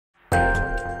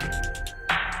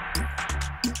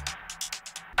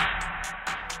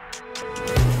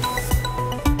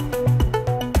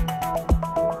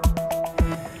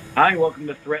Hi, welcome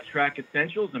to ThreatTraq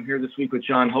Essentials. I'm here this week with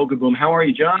John Hogaboom. How are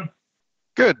you, John?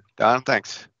 Good, Don.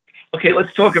 Thanks. Okay,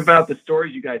 let's talk about the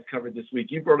stories you guys covered this week.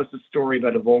 You brought us a story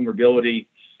about a vulnerability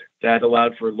that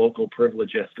allowed for local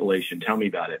privilege escalation. Tell me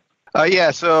about it.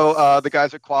 So the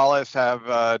guys at Qualys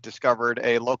have discovered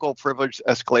a local privilege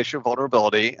escalation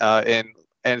vulnerability and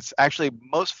it's actually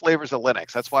most flavors of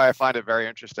Linux. That's why I find it very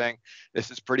interesting. This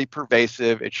is pretty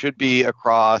pervasive. It should be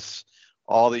across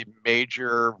all the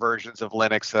major versions of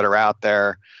Linux that are out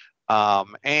there.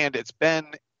 And it's been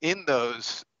in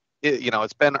those,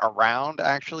 it's been around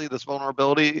actually, this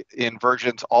vulnerability in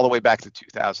versions all the way back to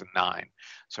 2009.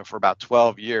 So for about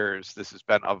 12 years, this has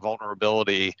been a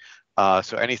vulnerability.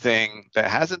 So anything that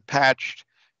hasn't patched,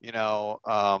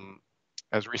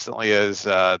 as recently as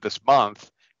this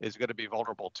month is going to be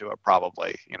vulnerable to it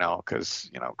probably,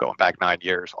 because, going back 9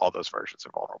 years, all those versions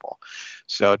are vulnerable.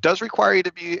 So it does require you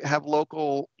to have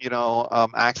local,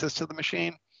 access to the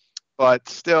machine. But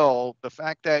still, the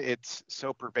fact that it's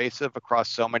so pervasive across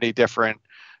so many different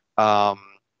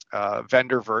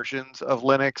vendor versions of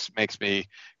Linux makes me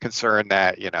concerned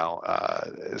that,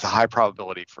 there's a high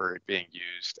probability for it being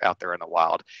used out there in the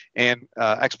wild. And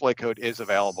exploit code is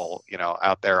available,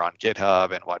 out there on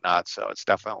GitHub and whatnot. So it's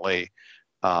definitely,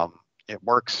 it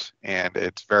works, and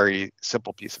it's very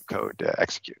simple piece of code to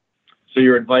execute. So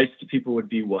your advice to people would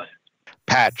be what?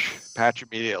 Patch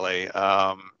immediately.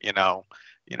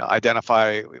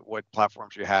 Identify what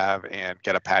platforms you have and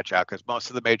get a patch out, because most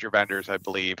of the major vendors, I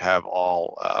believe, have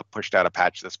all pushed out a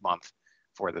patch this month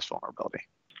for this vulnerability.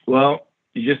 Well,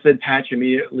 you just said patch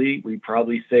immediately. We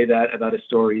probably say that about a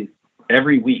story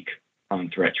every week on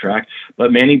ThreatTraq,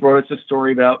 but Manny brought us a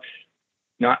story about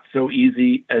not so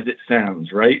easy as it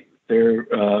sounds, right? There,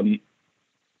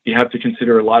 you have to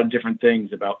consider a lot of different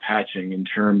things about patching in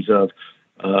terms of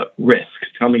risk.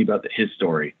 Tell me about his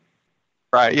story.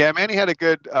 Right. Yeah, Manny had a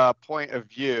good point of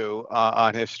view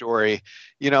on his story.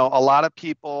 A lot of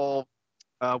people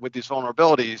with these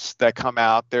vulnerabilities that come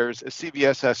out, there's a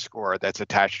CVSS score that's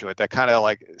attached to it that kind of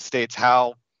like states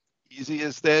how easy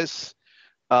is this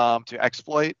to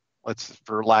exploit,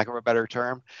 for lack of a better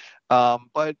term.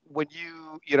 But when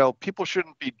people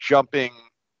shouldn't be jumping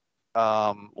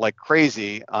like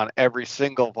crazy on every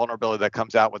single vulnerability that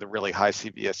comes out with a really high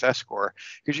CVSS score,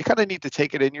 because you kind of need to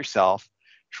take it in yourself,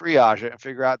 triage it, and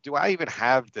figure out, do I even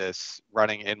have this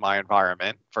running in my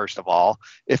environment? First of all,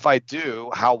 if I do,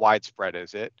 how widespread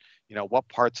is it? What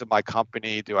parts of my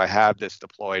company do I have this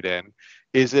deployed in?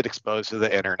 Is it exposed to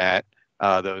the internet?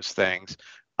 Those things.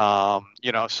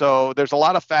 So there's a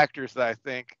lot of factors that I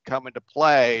think come into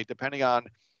play depending on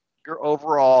your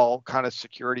overall kind of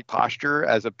security posture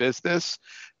as a business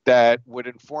that would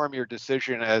inform your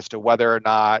decision as to whether or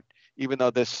not, even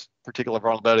though this particular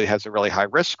vulnerability has a really high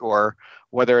risk score,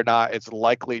 whether or not it's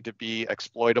likely to be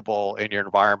exploitable in your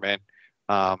environment,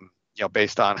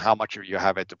 based on how much you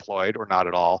have it deployed or not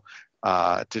at all,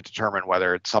 to determine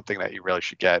whether it's something that you really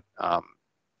should get,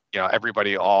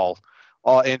 everybody all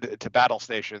into battle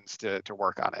stations to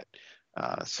work on it.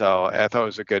 So I thought it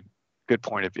was a good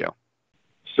point of view.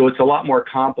 So it's a lot more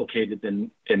complicated than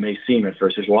it may seem at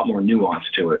first. There's a lot more nuance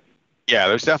to it. Yeah,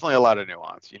 there's definitely a lot of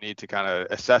nuance. You need to kind of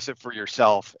assess it for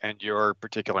yourself and your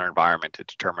particular environment to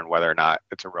determine whether or not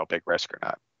it's a real big risk or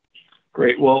not.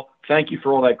 Great. Well, thank you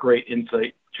for all that great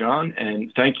insight, John.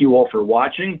 And thank you all for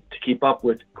watching. To keep up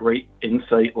with great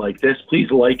insight like this,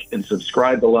 please like and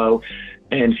subscribe below.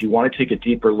 And if you want to take a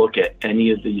deeper look at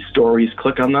any of these stories,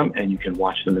 click on them and you can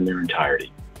watch them in their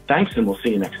entirety. Thanks, and we'll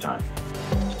see you next time.